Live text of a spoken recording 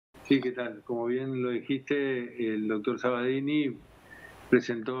Sí, ¿qué tal? Como bien lo dijiste, el doctor Sabadini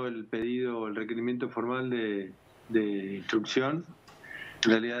presentó el pedido, el requerimiento formal de instrucción,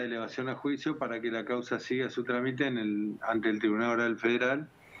 en realidad de elevación a juicio, para que la causa siga su trámite ante el Tribunal Oral Federal,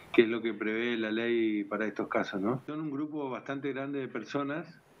 que es lo que prevé la ley para estos casos, ¿no? Son un grupo bastante grande de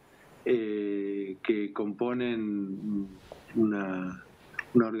personas que componen una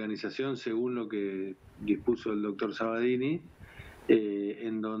organización según lo que dispuso el doctor Sabadini,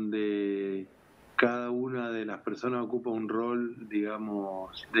 en donde cada una de las personas ocupa un rol,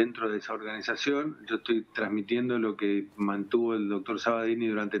 digamos, dentro de esa organización. Yo estoy transmitiendo lo que mantuvo el doctor Sabadini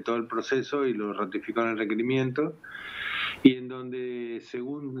durante todo el proceso y lo ratificó en el requerimiento, y en donde,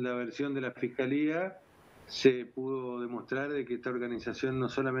 según la versión de la Fiscalía, se pudo demostrar de que esta organización no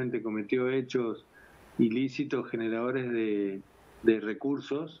solamente cometió hechos ilícitos generadores de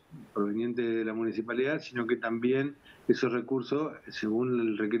recursos provenientes de la municipalidad, sino que también esos recursos, según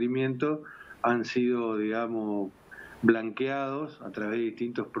el requerimiento, han sido, digamos, blanqueados a través de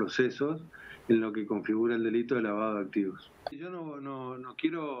distintos procesos en lo que configura el delito de lavado de activos. Yo no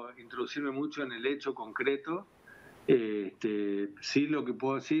quiero introducirme mucho en el hecho concreto. Sí, lo que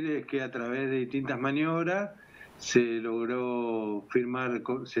puedo decir es que a través de distintas maniobras se lograron firmar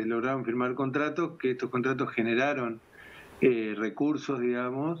contratos, que estos contratos generaron recursos,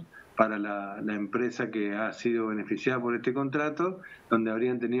 digamos, para la empresa que ha sido beneficiada por este contrato, donde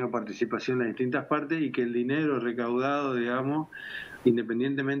habrían tenido participación las distintas partes, y que el dinero recaudado, digamos,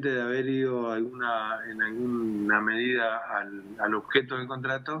 independientemente de haber ido en alguna medida al objeto del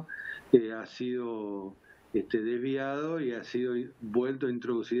contrato, ha sido desviado y ha sido vuelto a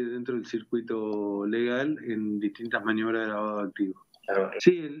introducir dentro del circuito legal en distintas maniobras de lavado de activos. Claro.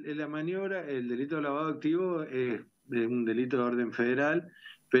 Sí, el delito de lavado de activos es un delito de orden federal,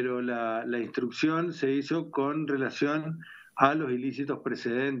 pero la instrucción se hizo con relación a los ilícitos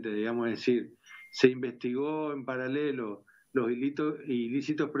precedentes, digamos, es decir, se investigó en paralelo los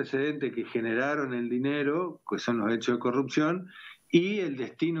ilícitos precedentes que generaron el dinero, que son los hechos de corrupción, y el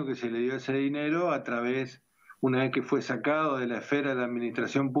destino que se le dio a ese dinero a través, una vez que fue sacado de la esfera de la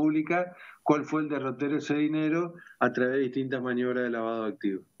administración pública, cuál fue el derrotero de ese dinero a través de distintas maniobras de lavado de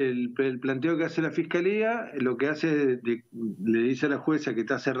activos. El planteo que hace la Fiscalía, lo que hace le dice a la jueza que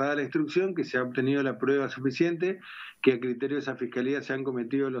está cerrada la instrucción, que se ha obtenido la prueba suficiente, que a criterio de esa Fiscalía se han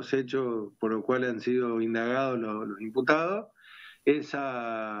cometido los hechos por los cuales han sido indagados los imputados.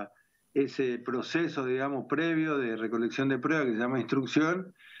 Ese proceso, digamos, previo de recolección de pruebas, que se llama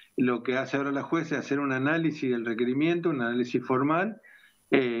instrucción, lo que hace ahora la jueza es hacer un análisis del requerimiento, un análisis formal,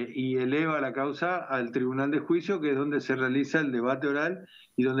 y eleva la causa al Tribunal de Juicio, que es donde se realiza el debate oral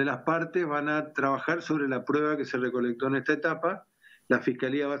y donde las partes van a trabajar sobre la prueba que se recolectó en esta etapa. La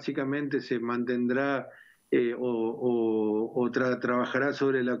Fiscalía básicamente se mantendrá trabajará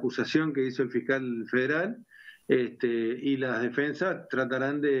sobre la acusación que hizo el fiscal federal, y las defensas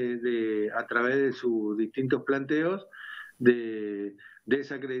tratarán a través de sus distintos planteos, de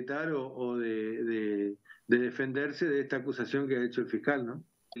desacreditar o de defenderse de esta acusación que ha hecho el fiscal, ¿no?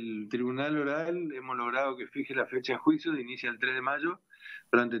 El Tribunal Oral hemos logrado que fije la fecha de juicio, inicia el 3 de mayo.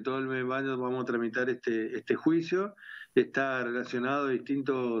 Durante todo el mes de mayo vamos a tramitar este juicio. Está relacionado a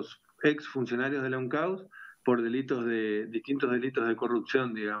distintos ex funcionarios de la UNCAUS por distintos delitos de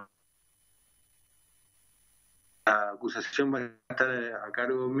corrupción, digamos. La acusación va a estar a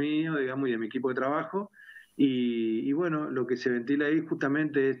cargo mío, digamos, y de mi equipo de trabajo. Y bueno, lo que se ventila ahí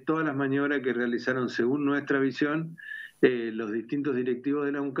justamente es todas las maniobras que realizaron, según nuestra visión, los distintos directivos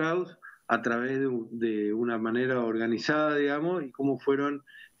de la UNCAUS a través de una manera organizada, digamos, y cómo fueron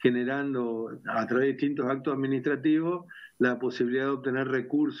generando a través de distintos actos administrativos la posibilidad de obtener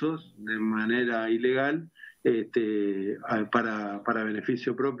recursos de manera ilegal, para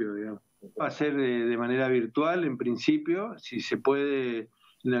beneficio propio, digamos. Va a ser de manera virtual en principio, si se puede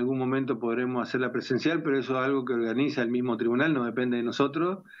en algún momento podremos hacerla presencial, pero eso es algo que organiza el mismo tribunal, no depende de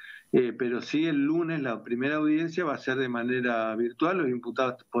nosotros, pero sí el lunes la primera audiencia va a ser de manera virtual, los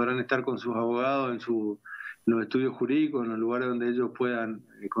imputados podrán estar con sus abogados en los estudios jurídicos, en los lugares donde ellos puedan,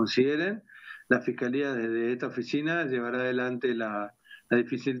 consideren. La Fiscalía desde esta oficina llevará adelante la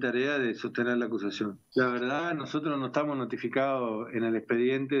difícil tarea de sostener la acusación. La verdad, nosotros no estamos notificados en el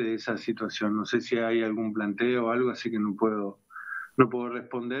expediente de esa situación. No sé si hay algún planteo o algo, así que no puedo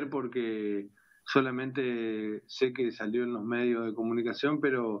responder porque solamente sé que salió en los medios de comunicación,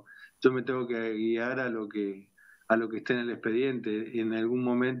 pero yo me tengo que guiar a lo que esté en el expediente. Y en algún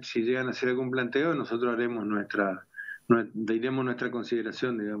momento, si llegan a hacer algún planteo, nosotros diremos nuestra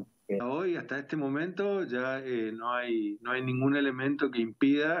consideración, digamos. Hoy, hasta este momento, ya no hay ningún elemento que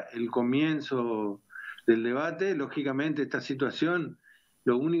impida el comienzo del debate. Lógicamente, esta situación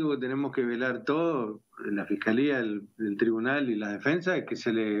lo único que tenemos que velar todo, la Fiscalía, el Tribunal y la defensa, es que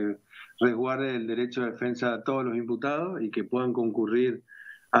se le resguarde el derecho de defensa a todos los imputados y que puedan concurrir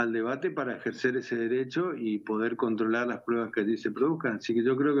al debate para ejercer ese derecho y poder controlar las pruebas que allí se produzcan. Así que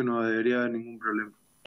yo creo que no debería haber ningún problema.